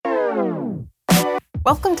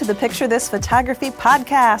Welcome to the Picture This Photography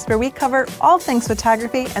podcast, where we cover all things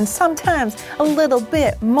photography and sometimes a little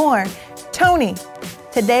bit more. Tony,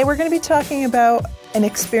 today we're going to be talking about an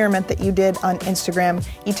experiment that you did on Instagram.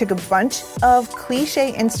 You took a bunch of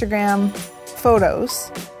cliché Instagram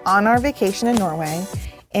photos on our vacation in Norway,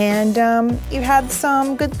 and you had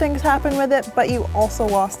some good things happen with it, but you also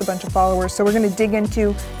lost a bunch of followers. So we're going to dig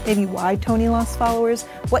into maybe why Tony lost followers,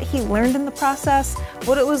 what he learned in the process,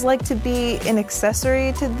 what it was like to be an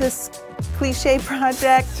accessory to this cliché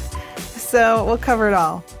project. So we'll cover it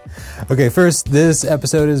all. Okay, first, this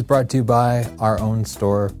episode is brought to you by our own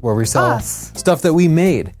store where we sell stuff that we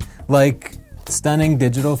made, like stunning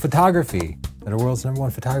digital photography, the world's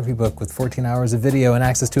 #1 photography book with 14 hours of video and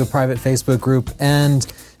access to a private Facebook group, and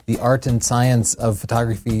the Art and Science of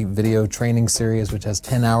Photography video training series, which has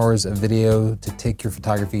 10 hours of video to take your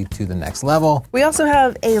photography to the next level. We also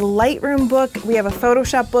have a Lightroom book, we have a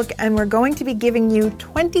Photoshop book, and we're going to be giving you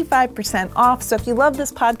 25% off. So if you love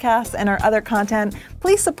this podcast and our other content,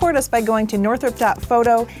 please support us by going to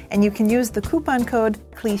northrop.photo, and you can use the coupon code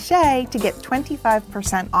CLICHÉ to get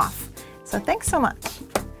 25% off. So thanks so much.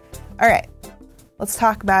 All right, let's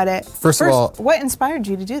talk about it. First of all, what inspired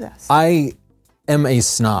you to do this? I am a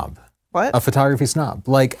snob. What? A photography snob.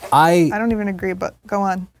 I don't even agree, but go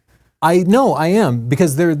on. I am,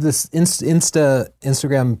 because there's this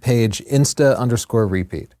Instagram page,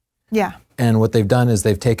 Insta_repeat. Yeah. And what they've done is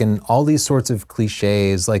they've taken all these sorts of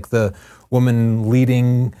cliches, like the woman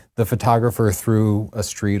leading the photographer through a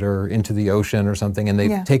street or into the ocean or something, and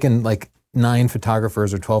they've taken like 9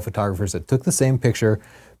 photographers or 12 photographers that took the same picture,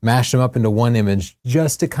 mashed them up into one image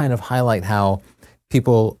just to kind of highlight how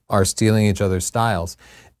people are stealing each other's styles.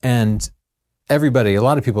 And a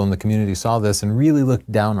lot of people in the community saw this and really looked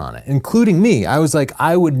down on it, including me. I was like,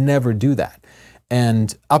 I would never do that.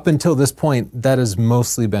 And up until this point, that has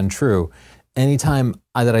mostly been true. Anytime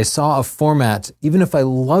that I saw a format, even if I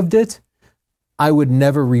loved it, I would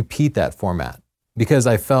never repeat that format because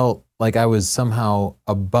I felt like I was somehow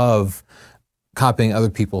above copying other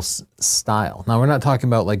people's style. Now, we're not talking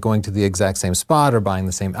about like going to the exact same spot or buying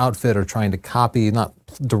the same outfit or trying to copy, not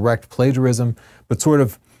direct plagiarism, but sort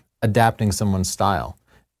of adapting someone's style.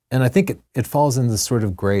 And I think it falls in this sort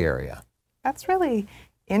of gray area. That's really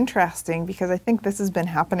interesting because I think this has been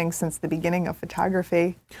happening since the beginning of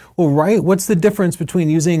photography. Well, right? What's the difference between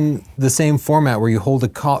using the same format where you hold a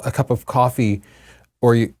cup of coffee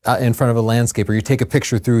or in front of a landscape, or you take a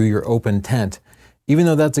picture through your open tent? Even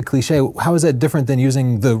though that's a cliche, how is that different than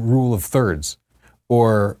using the rule of thirds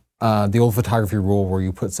or the old photography rule where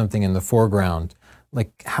you put something in the foreground? Like,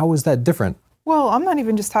 how is that different? Well, I'm not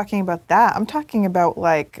even just talking about that. I'm talking about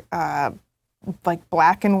like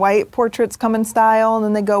black and white portraits come in style and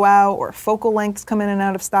then they go out, or focal lengths come in and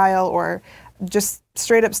out of style, or just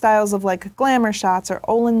straight up styles of like glamour shots or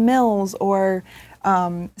Olin Mills, or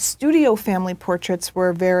studio family portraits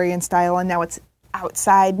were very in style, and now it's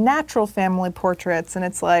outside natural family portraits. And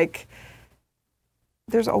it's like,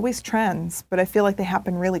 there's always trends, but I feel like they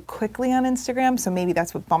happen really quickly on Instagram, so maybe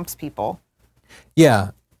that's what bumps people.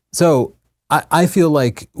 Yeah. So I feel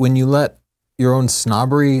like when you let your own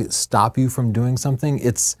snobbery stop you from doing something,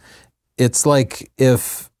 it's like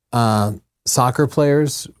if soccer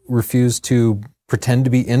players refuse to pretend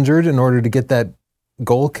to be injured in order to get that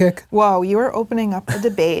goal kick. Whoa, you are opening up a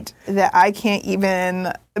debate that I can't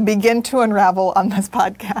even begin to unravel on this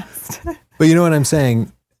podcast. But you know what I'm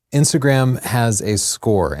saying? Instagram has a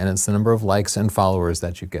score, and it's the number of likes and followers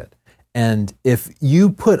that you get. And if you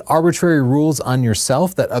put arbitrary rules on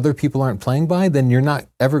yourself that other people aren't playing by, then you're not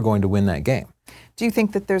ever going to win that game. Do you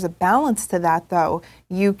think that there's a balance to that, though?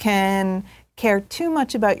 You can care too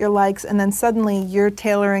much about your likes, and then suddenly you're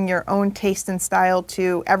tailoring your own taste and style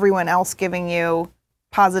to everyone else giving you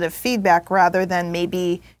positive feedback rather than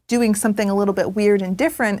maybe doing something a little bit weird and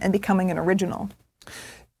different and becoming an original.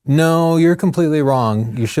 No, you're completely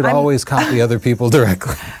wrong. You should always copy other people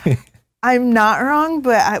directly. I'm not wrong,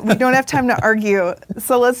 but we don't have time to argue.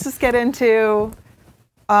 So let's just get into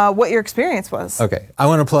what your experience was. Okay. I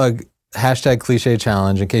want to plug #Cliché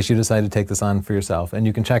Challenge in case you decide to take this on for yourself. And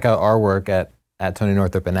you can check out our work at Tony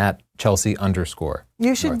Northrop and at @Chelsea_.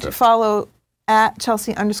 You should Northrop. follow at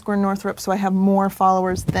 @Chelsea_Northrop so I have more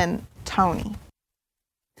followers than Tony.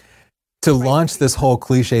 To launch this whole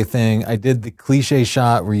cliché thing, I did the cliché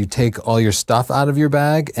shot where you take all your stuff out of your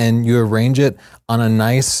bag and you arrange it on a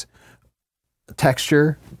nice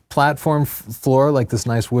texture platform floor, like this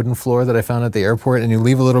nice wooden floor that I found at the airport, and you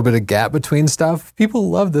leave a little bit of gap between stuff. People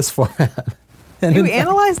love this format. And you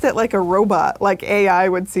analyzed it like a robot, like AI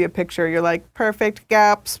would see a picture. You're like, perfect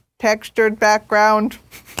gaps, textured background.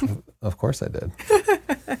 Of course I did.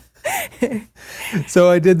 So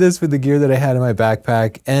I did this with the gear that I had in my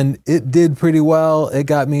backpack, and it did pretty well. It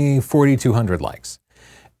got me 4,200 likes.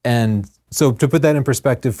 And so to put that in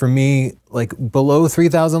perspective, for me, like below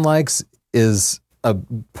 3,000 likes is a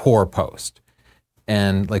poor post.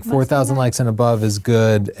 And like 4,000 likes and above is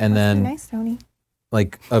good. And then nice, Tony.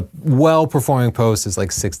 Like a well-performing post is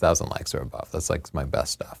like 6,000 likes or above. That's like my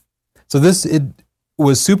best stuff. So it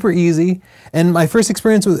was super easy. And my first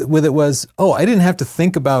experience with it was, I didn't have to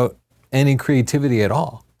think about any creativity at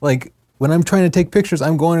all. Like when I'm trying to take pictures,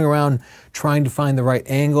 I'm going around trying to find the right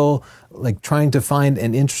angle, like trying to find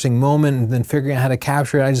an interesting moment and then figuring out how to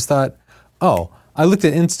capture it. I just thought, I looked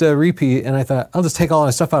at Insta Repeat and I thought, I'll just take all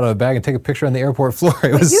my stuff out of a bag and take a picture on the airport floor.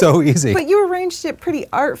 It was so easy. But you arranged it pretty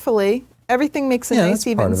artfully. Everything makes a nice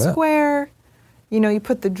even square. You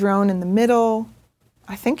put the drone in the middle.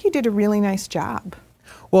 I think you did a really nice job.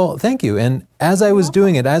 Well, thank you. And as I was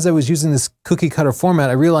doing it, as I was using this cookie cutter format,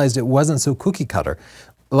 I realized it wasn't so cookie cutter.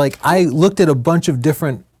 Like I looked at a bunch of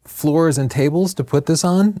different floors and tables to put this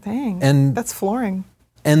on. Dang, and that's flooring.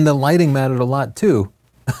 And the lighting mattered a lot too.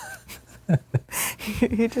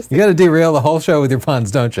 You got to derail the whole show with your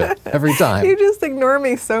puns, don't you? Every time. You just ignore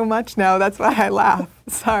me so much now. That's why I laugh.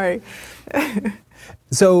 Sorry.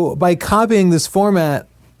 So by copying this format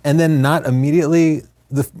and then not immediately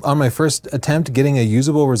on my first attempt getting a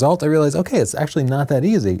usable result, I realized, okay, it's actually not that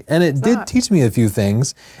easy. And it did teach me a few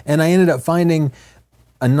things. And I ended up finding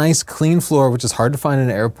a nice clean floor, which is hard to find in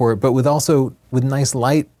an airport, but with nice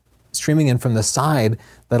light streaming in from the side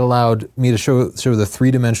that allowed me to show the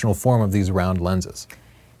three-dimensional form of these round lenses.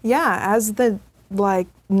 Yeah, as the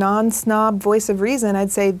non-snob voice of reason,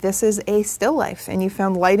 I'd say this is a still life. And you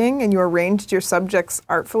found lighting and you arranged your subjects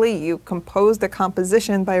artfully. You composed a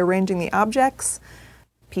composition by arranging the objects.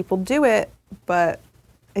 People do it, but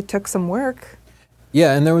it took some work.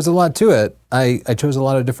 Yeah, and there was a lot to it. I chose a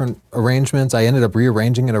lot of different arrangements. I ended up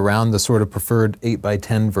rearranging it around the sort of preferred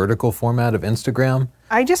 8x10 vertical format of Instagram.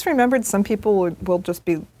 I just remembered some people will just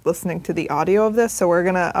be listening to the audio of this, so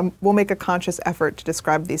we'll make a conscious effort to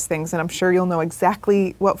describe these things, and I'm sure you'll know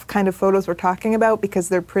exactly what kind of photos we're talking about because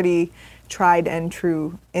they're pretty tried and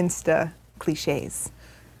true Insta cliches.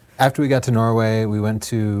 After we got to Norway, we went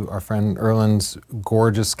to our friend Erland's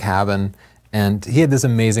gorgeous cabin, and he had this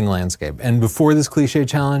amazing landscape. And before this cliché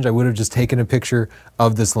challenge, I would have just taken a picture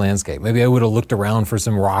of this landscape. Maybe I would have looked around for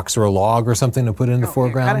some rocks or a log or something to put in the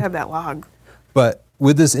foreground. You gotta have that log. But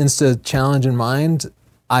with this Insta challenge in mind,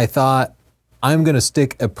 I thought, I'm gonna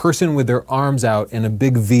stick a person with their arms out in a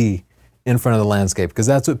big V in front of the landscape, because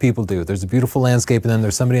that's what people do. There's a beautiful landscape, and then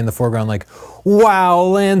there's somebody in the foreground like, wow,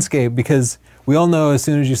 landscape, because we all know as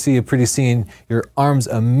soon as you see a pretty scene, your arms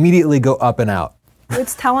immediately go up and out.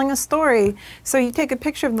 It's telling a story. So you take a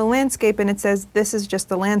picture of the landscape and it says, this is just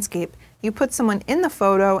the landscape. You put someone in the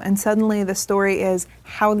photo and suddenly the story is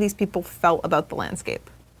how these people felt about the landscape.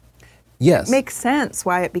 Yes. It makes sense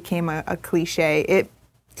why it became a cliche. It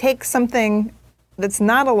takes something that's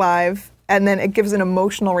not alive and then it gives an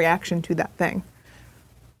emotional reaction to that thing.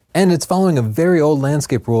 And it's following a very old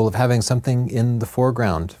landscape rule of having something in the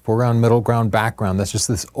foreground, middle ground, background. That's just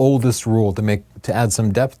this oldest rule to add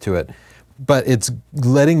some depth to it. But it's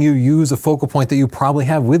letting you use a focal point that you probably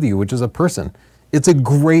have with you, which is a person. It's a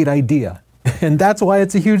great idea. And that's why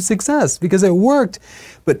it's a huge success, because it worked.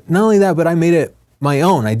 But not only that, but I made it my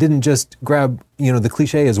own. I didn't just grab, the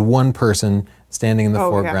cliche as one person standing in the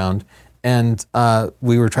foreground. Yeah. And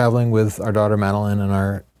we were traveling with our daughter Madeline and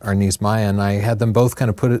our niece Maya, and I had them both kind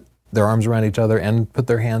of put their arms around each other and put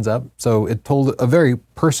their hands up. So it told a very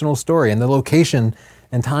personal story, and the location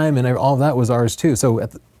and time and all of that was ours too. So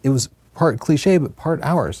it was part cliche, but part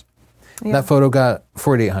ours. Yeah. That photo got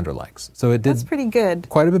 4,800 likes. So it did. That's pretty good.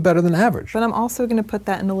 Quite a bit better than average. But I'm also going to put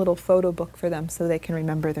that in a little photo book for them so they can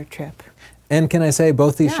remember their trip. And can I say,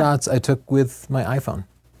 both these shots I took with my iPhone.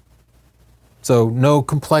 So no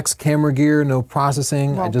complex camera gear, no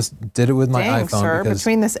processing. I just did it with my iPhone. Sir,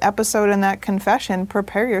 between this episode and that confession,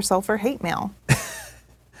 prepare yourself for hate mail.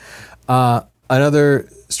 Another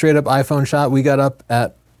straight up iPhone shot. We got up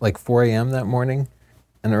at like 4 a.m. that morning.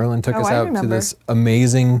 And Erland took us out to this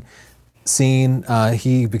amazing scene.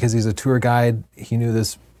 Because he's a tour guide, he knew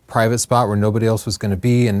this private spot where nobody else was going to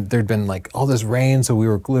be. And there'd been like all this rain, so we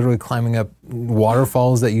were literally climbing up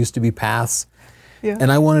waterfalls that used to be paths. Yeah.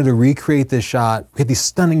 And I wanted to recreate this shot. We had this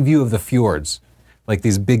stunning view of the fjords, like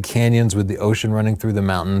these big canyons with the ocean running through the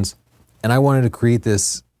mountains. And I wanted to create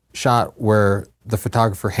this shot where the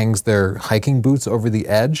photographer hangs their hiking boots over the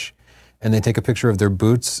edge, and they take a picture of their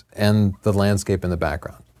boots and the landscape in the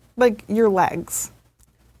background. Like your legs.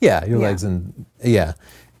 Yeah, your legs and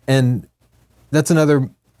And that's another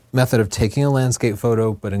method of taking a landscape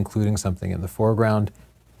photo, but including something in the foreground.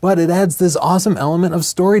 But it adds this awesome element of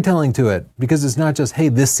storytelling to it, because it's not just, hey,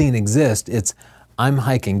 this scene exists. It's, I'm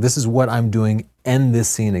hiking, this is what I'm doing, and this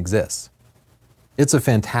scene exists. It's a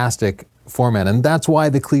fantastic format, and that's why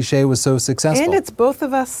the Cliché was so successful. And it's both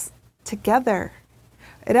of us together.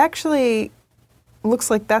 It actually looks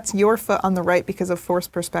like that's your foot on the right because of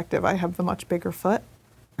forced perspective. I have the much bigger foot.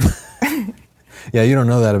 Yeah, you don't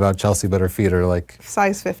know that about Chelsea, but her feet are like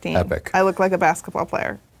size 15. Epic. I look like a basketball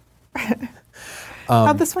player.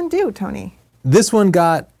 How'd this one do, Tony? This one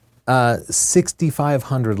got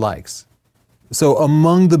 6,500 likes. So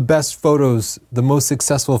among the best photos, the most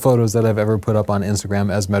successful photos that I've ever put up on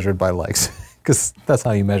Instagram as measured by likes, because that's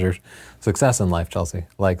how you measure success in life, Chelsea,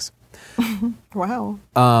 likes. Wow,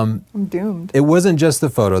 I'm doomed. It wasn't just the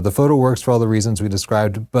photo. The photo works for all the reasons we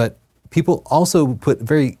described, but people also put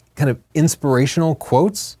very kind of inspirational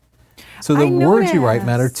quotes. So the words you write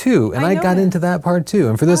matter too. And I got into that part too.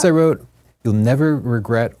 And for this I wrote, you'll never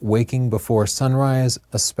regret waking before sunrise,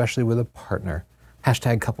 especially with a partner.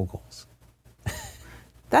 Hashtag couple goals.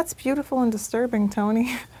 That's beautiful and disturbing,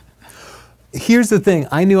 Tony. Here's the thing.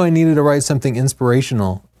 I knew I needed to write something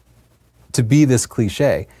inspirational to be this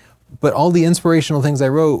cliche. But all the inspirational things I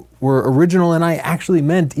wrote were original, and I actually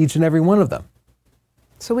meant each and every one of them.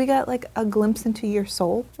 So we got like a glimpse into your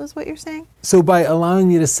soul, is what you're saying? So by allowing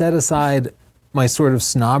me to set aside my sort of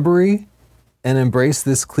snobbery and embrace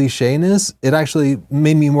this clichéness, it actually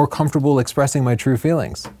made me more comfortable expressing my true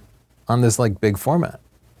feelings on this like big format.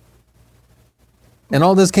 And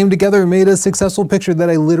all this came together and made a successful picture that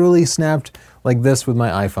I literally snapped like this with my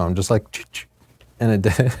iPhone, just like, and it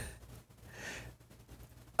did.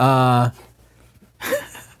 For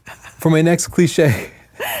my next cliché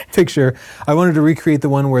picture, I wanted to recreate the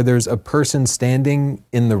one where there's a person standing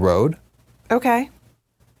in the road. Okay.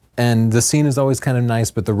 And the scene is always kind of nice,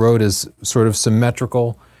 but the road is sort of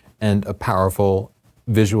symmetrical and a powerful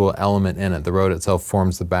visual element in it. The road itself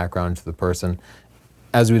forms the background to the person.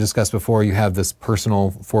 As we discussed before, you have this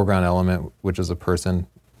personal foreground element, which is a person,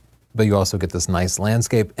 but you also get this nice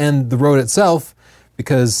landscape. And the road itself,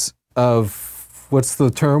 because of, what's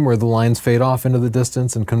the term where the lines fade off into the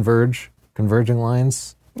distance and converging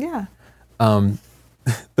lines? Yeah.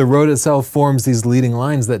 The road itself forms these leading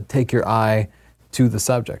lines that take your eye to the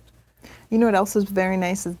subject. You know what else is very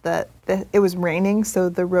nice is that it was raining, so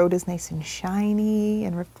the road is nice and shiny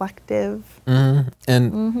and reflective. Mm-hmm.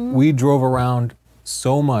 And we drove around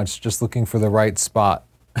so much just looking for the right spot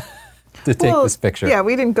to take this picture. Yeah,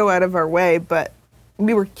 we didn't go out of our way, but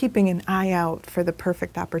we were keeping an eye out for the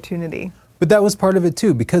perfect opportunity. But that was part of it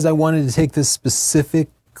too, because I wanted to take this specific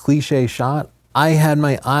cliche shot. I had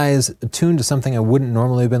my eyes attuned to something I wouldn't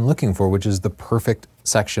normally have been looking for, which is the perfect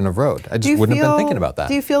section of road. I just wouldn't have been thinking about that.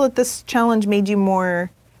 Do you feel that this challenge made you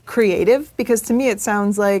more creative? Because to me it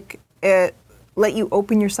sounds like it let you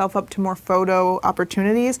open yourself up to more photo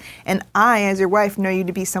opportunities. And I, as your wife, know you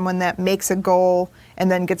to be someone that makes a goal and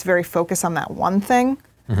then gets very focused on that one thing,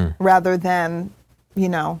 rather than, you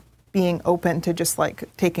know, being open to just like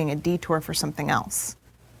taking a detour for something else.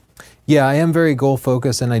 Yeah, I am very goal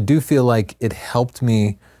focused, and I do feel like it helped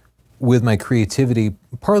me with my creativity,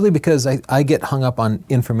 partly because I get hung up on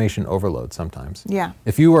information overload sometimes. Yeah.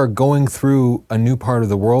 If you are going through a new part of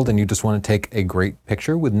the world and you just want to take a great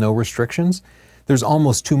picture with no restrictions, there's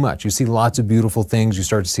almost too much. You see lots of beautiful things, you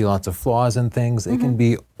start to see lots of flaws in things, it can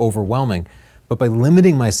be overwhelming. But by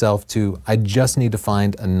limiting myself to, I just need to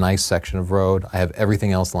find a nice section of road, I have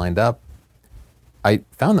everything else lined up, I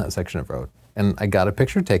found that section of road. And I got a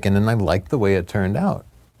picture taken, and I liked the way it turned out.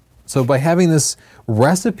 So by having this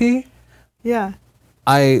recipe,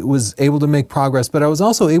 I was able to make progress, but I was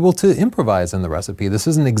also able to improvise in the recipe. This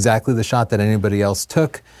isn't exactly the shot that anybody else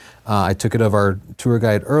took. I took it of our tour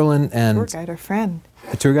guide, Erlen, and... Tour guide or friend.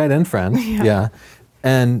 A tour guide and friend, yeah.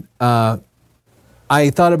 And I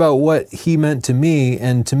thought about what he meant to me,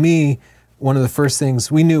 and to me, one of the first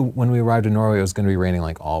things, we knew when we arrived in Norway it was going to be raining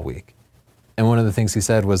like all week. And one of the things he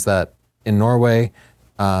said was that in Norway,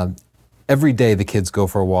 every day the kids go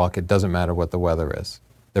for a walk. It doesn't matter what the weather is.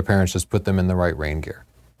 Their parents just put them in the right rain gear.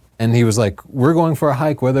 And he was like, we're going for a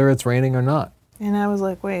hike whether it's raining or not. And I was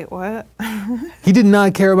like, wait, what? He did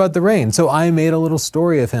not care about the rain. So I made a little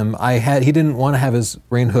story of him. He didn't want to have his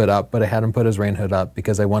rain hood up, but I had him put his rain hood up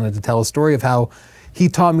because I wanted to tell a story of how he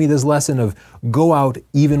taught me this lesson of go out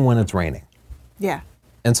even when it's raining. Yeah.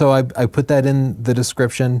 And so I put that in the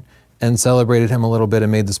description and celebrated him a little bit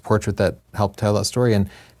and made this portrait that helped tell that story. And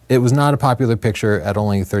it was not a popular picture at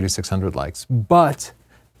only 3,600 likes, but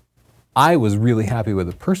I was really happy with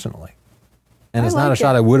it personally. And it's not a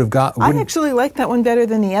shot I would have got. I actually like that one better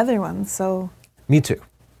than the other one, so. Me too.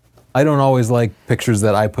 I don't always like pictures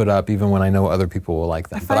that I put up, even when I know other people will like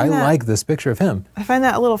them. But I like this picture of him. I find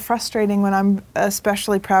that a little frustrating when I'm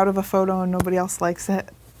especially proud of a photo and nobody else likes it.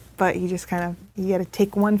 But you just kind of, you got to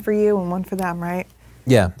take one for you and one for them, right?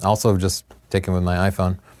 Yeah, also just taken with my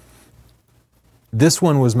iPhone. This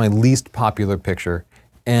one was my least popular picture,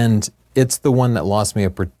 and it's the one that lost me a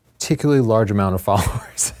particularly large amount of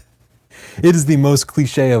followers. It is the most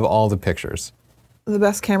cliche of all the pictures. The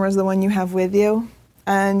best camera is the one you have with you.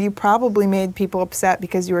 And you probably made people upset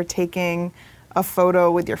because you were taking a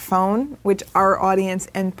photo with your phone, which our audience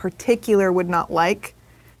in particular would not like.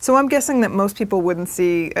 So I'm guessing that most people wouldn't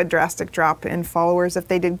see a drastic drop in followers if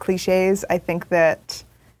they did cliches. I think that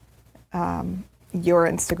your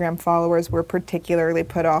Instagram followers were particularly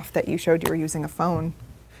put off that you showed you were using a phone.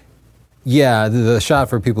 Yeah, the shot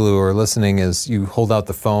for people who are listening is you hold out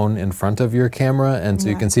the phone in front of your camera, and so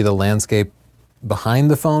you can see the landscape behind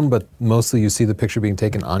the phone, but mostly you see the picture being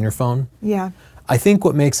taken on your phone. Yeah. I think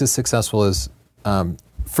what makes it successful is,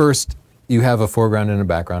 first, you have a foreground and a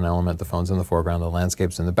background element. The phone's in the foreground, the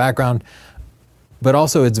landscape's in the background, but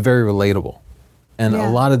also it's very relatable. And a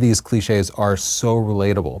lot of these cliches are so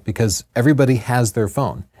relatable because everybody has their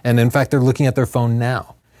phone. And in fact, they're looking at their phone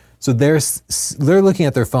now. So they're looking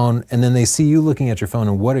at their phone, and then they see you looking at your phone,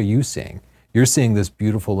 and what are you seeing? You're seeing this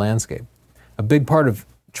beautiful landscape. A big part of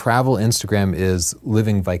travel Instagram is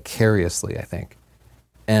living vicariously, I think.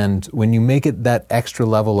 And when you make it that extra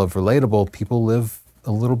level of relatable, people live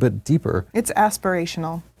a little bit deeper. It's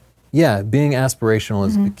aspirational. Yeah, being aspirational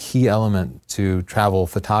is a key element to travel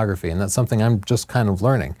photography, and that's something I'm just kind of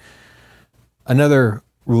learning. Another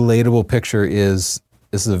relatable picture is,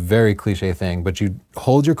 this is a very cliche thing, but you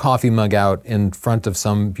hold your coffee mug out in front of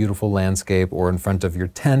some beautiful landscape or in front of your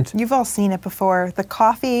tent. You've all seen it before, the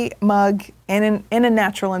coffee mug in a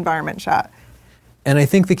natural environment shot. And I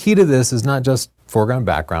think the key to this is not just foreground,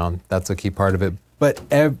 background, that's a key part of it, but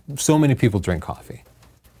so many people drink coffee.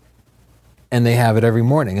 And they have it every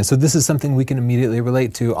morning. And so this is something we can immediately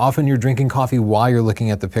relate to. Often you're drinking coffee while you're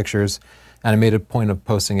looking at the pictures. And I made a point of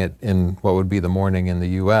posting it in what would be the morning in the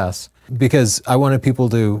US because I wanted people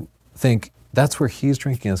to think, that's where he's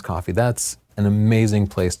drinking his coffee. That's an amazing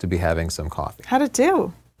place to be having some coffee. How'd it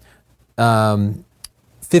do?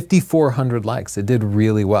 5,400 likes. It did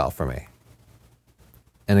really well for me.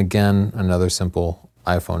 And again, another simple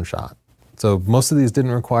iPhone shot. So most of these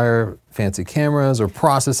didn't require fancy cameras or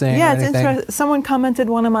processing or anything. It's interesting. Someone commented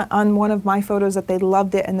on one of my photos that they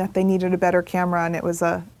loved it and that they needed a better camera, and it was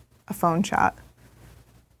a phone shot.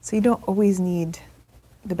 So you don't always need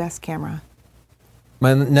the best camera.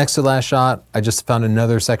 My next to last shot, I just found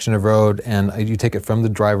another section of road, and you take it from the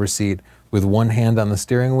driver's seat with one hand on the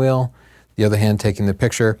steering wheel, the other hand taking the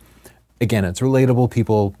picture. Again, it's relatable.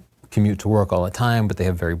 People commute to work all the time, but they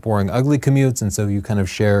have very boring, ugly commutes, and so you kind of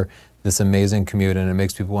share this amazing commute, and it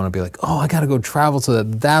makes people want to be like, oh, I got to go travel so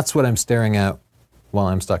that's what I'm staring at while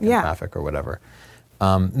I'm stuck in traffic or whatever.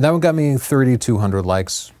 That one got me 3,200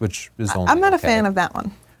 likes, which is only I'm not okay. a fan of that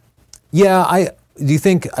one. Yeah, do you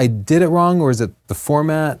think I did it wrong, or is it the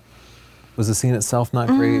format? Was the scene itself not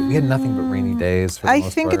great? We had nothing but rainy days for the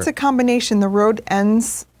most part. It's a combination. The road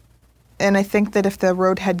ends, and I think that if the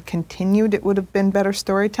road had continued, it would have been better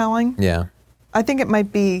storytelling. Yeah. I think it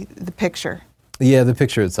might be the picture. Yeah, the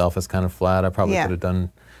picture itself is kind of flat. I probably could have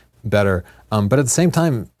done better. But at the same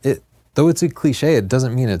time, though it's a cliche, it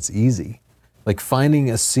doesn't mean it's easy. Like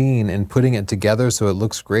finding a scene and putting it together so it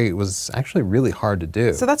looks great was actually really hard to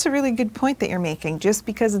do. So that's a really good point that you're making. Just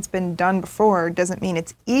because it's been done before doesn't mean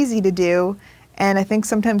it's easy to do. And I think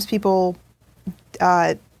sometimes people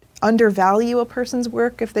undervalue a person's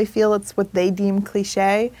work if they feel it's what they deem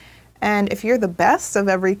cliche. And if you're the best of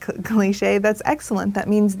every cliche, that's excellent. That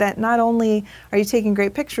means that not only are you taking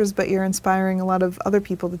great pictures, but you're inspiring a lot of other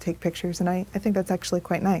people to take pictures. And I think that's actually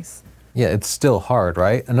quite nice. Yeah, it's still hard,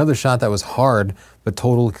 right? Another shot that was hard, but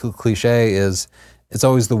total cliche is, it's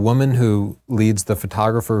always the woman who leads the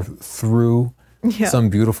photographer through some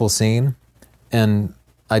beautiful scene. And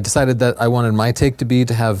I decided that I wanted my take to be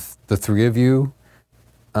to have the three of you,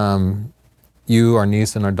 you, our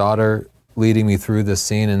niece, and our daughter, leading me through this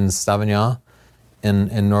scene in Stavanger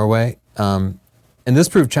in Norway. And this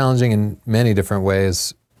proved challenging in many different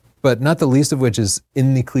ways, but not the least of which is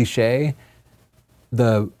in the cliche,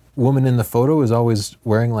 the woman in the photo is always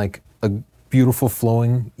wearing like a beautiful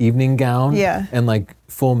flowing evening gown and like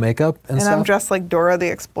full makeup and stuff. And I'm dressed like Dora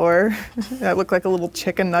the Explorer. I look like a little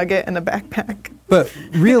chicken nugget in a backpack. But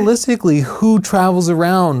realistically, who travels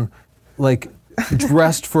around like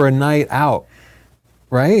dressed for a night out?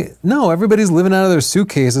 Right? No, everybody's living out of their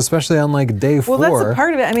suitcase, especially on like day 4. Well, that's a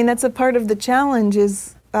part of it. I mean, that's a part of the challenge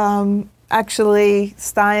is actually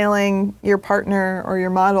styling your partner or your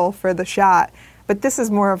model for the shot. But this is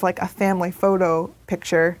more of like a family photo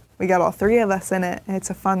picture. We got all three of us in it, and it's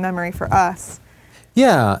a fun memory for us.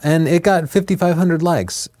 Yeah, and it got 5,500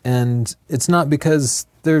 likes, and it's not because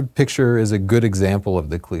their picture is a good example of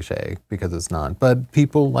the cliche, because it's not, but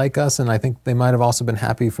people like us, and I think they might have also been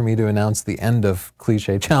happy for me to announce the end of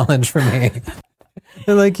Cliché Challenge for me.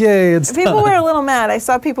 They're like, yay, it's People done. were a little mad. I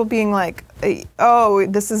saw people being like, oh,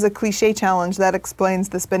 this is a cliche challenge that explains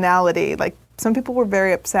this banality. Like, some people were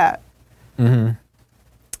very upset. Mm-hmm.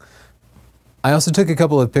 I also took a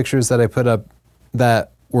couple of pictures that I put up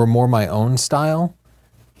that were more my own style,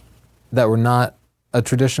 that were not a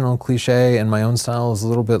traditional cliche, and my own style is a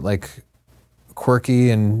little bit like quirky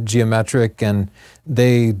and geometric, and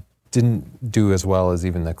they didn't do as well as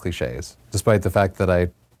even the cliches, despite the fact that I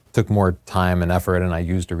took more time and effort and I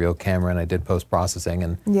used a real camera and I did post-processing.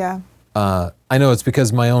 And yeah. I know it's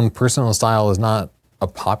because my own personal style is not a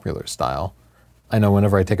popular style. I know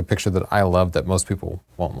whenever I take a picture that I love that most people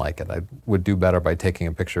won't like it. I would do better by taking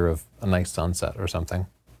a picture of a nice sunset or something.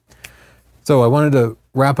 So I wanted to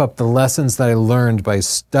wrap up the lessons that I learned by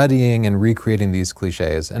studying and recreating these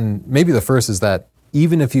cliches. And maybe the first is that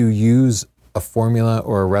even if you use a formula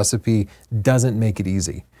or a recipe, doesn't make it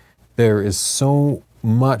easy. There is so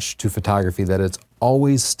much to photography that it's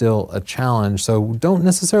always still a challenge. So don't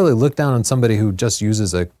necessarily look down on somebody who just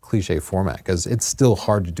uses a cliche format, because it's still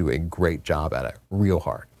hard to do a great job at it, real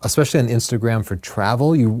hard. Especially on Instagram for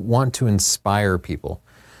travel, you want to inspire people.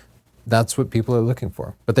 That's what people are looking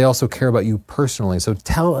for. But they also care about you personally. So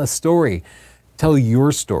tell a story, tell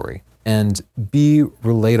your story, and be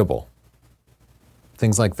relatable.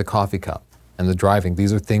 Things like the coffee cup and the driving,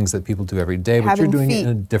 these are things that people do every day, but you're doing it in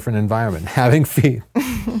a different environment. Having feet.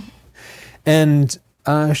 And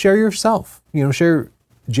share yourself. Share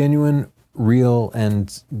genuine, real,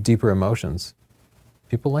 and deeper emotions.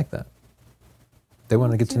 People like that. They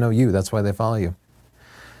want to get to know you. That's why they follow you.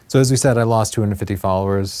 So as we said, I lost 250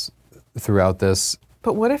 followers throughout this.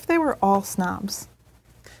 But what if they were all snobs?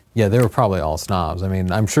 Yeah, they were probably all snobs. I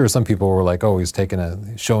mean, I'm sure some people were like, oh, he's taking a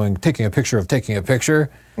picture of taking a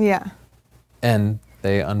picture. Yeah. And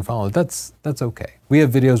they unfollowed. That's okay. We have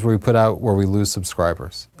videos where we put out where we lose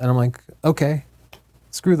subscribers. And I'm like, okay,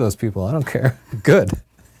 screw those people. I don't care. Good.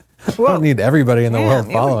 Whoa. I don't need everybody in the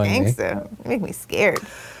world following me. So. You make me scared.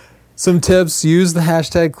 Some tips: use the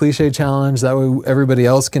hashtag Cliché Challenge. That way everybody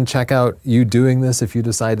else can check out you doing this if you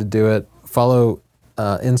decide to do it. Follow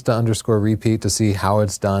Insta_repeat to see how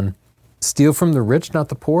it's done. Steal from the rich, not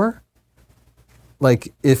the poor.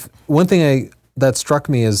 Like, if one thing that struck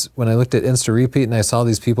me is when I looked at Insta Repeat and I saw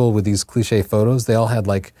these people with these cliche photos, they all had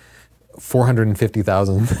like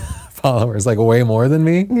 450,000 followers, like way more than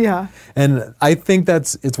me. Yeah. And I think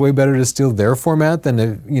it's way better to steal their format than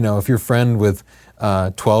if your friend with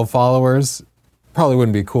 12 followers, probably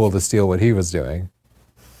wouldn't be cool to steal what he was doing.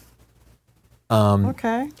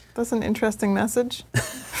 Okay, that's an interesting message.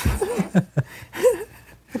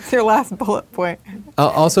 It's your last bullet point.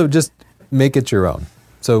 Also, just make it your own.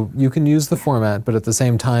 So you can use the format, but at the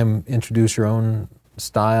same time, introduce your own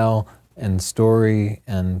style and story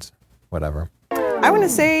and whatever. I want to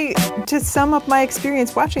say, to sum up my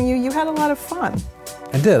experience watching you, you had a lot of fun.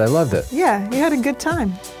 I did. I loved it. Yeah, you had a good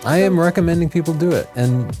time. I am recommending people do it.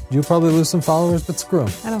 And you'll probably lose some followers, but screw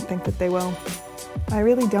them. I don't think that they will. I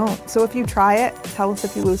really don't. So if you try it, tell us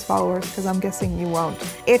if you lose followers, because I'm guessing you won't.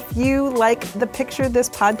 If you like the picture of this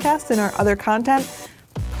podcast and our other content,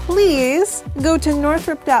 please go to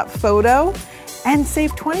northrop.photo and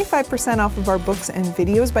save 25% off of our books and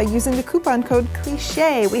videos by using the coupon code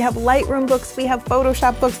CLICHÉ. We have Lightroom books, we have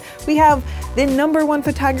Photoshop books, we have the #1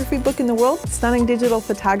 photography book in the world, Stunning Digital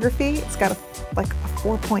Photography. It's got a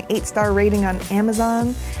 4.8 star rating on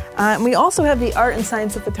Amazon. And we also have the Art and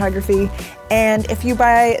Science of Photography. And if you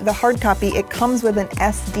buy the hard copy, it comes with an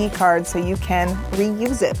SD card so you can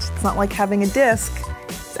reuse it. It's not like having a disc.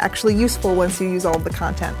 It's actually useful once you use all of the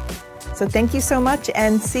content. So thank you so much,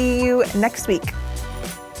 and see you next week.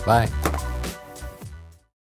 Bye.